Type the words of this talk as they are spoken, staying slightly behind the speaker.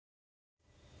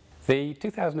The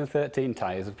 2013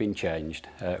 tyres have been changed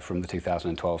from the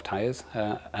 2012 tyres,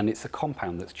 and it's a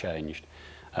compound that's changed.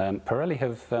 Pirelli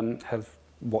have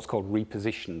what's called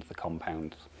repositioned the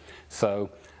compound.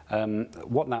 So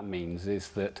what that means is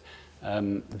that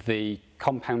the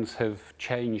compounds have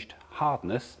changed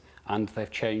hardness and they've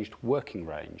changed working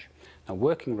range. Now,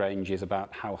 working range is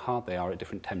about how hard they are at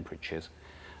different temperatures.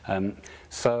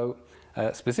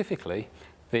 Specifically,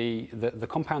 the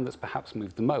compound that's perhaps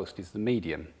moved the most is the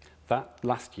medium. That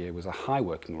last year was a high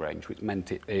working range, which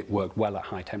meant it worked well at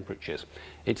high temperatures.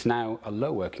 It's now a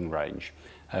low working range,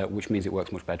 which means it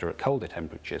works much better at colder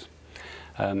temperatures.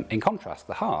 In contrast,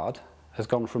 the hard has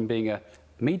gone from being a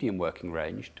medium working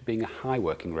range to being a high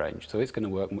working range, so it's going to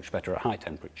work much better at high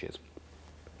temperatures.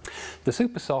 The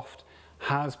super soft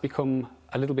has become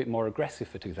a little bit more aggressive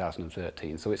for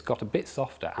 2013, so it's got a bit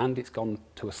softer and it's gone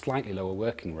to a slightly lower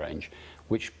working range,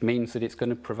 which means that it's going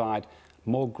to provide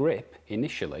more grip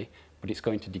initially, but it's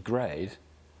going to degrade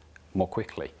more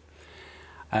quickly.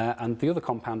 And the other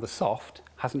compound, the soft,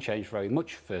 hasn't changed very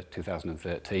much for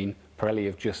 2013. Pirelli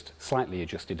have just slightly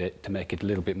adjusted it to make it a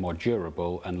little bit more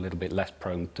durable and a little bit less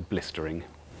prone to blistering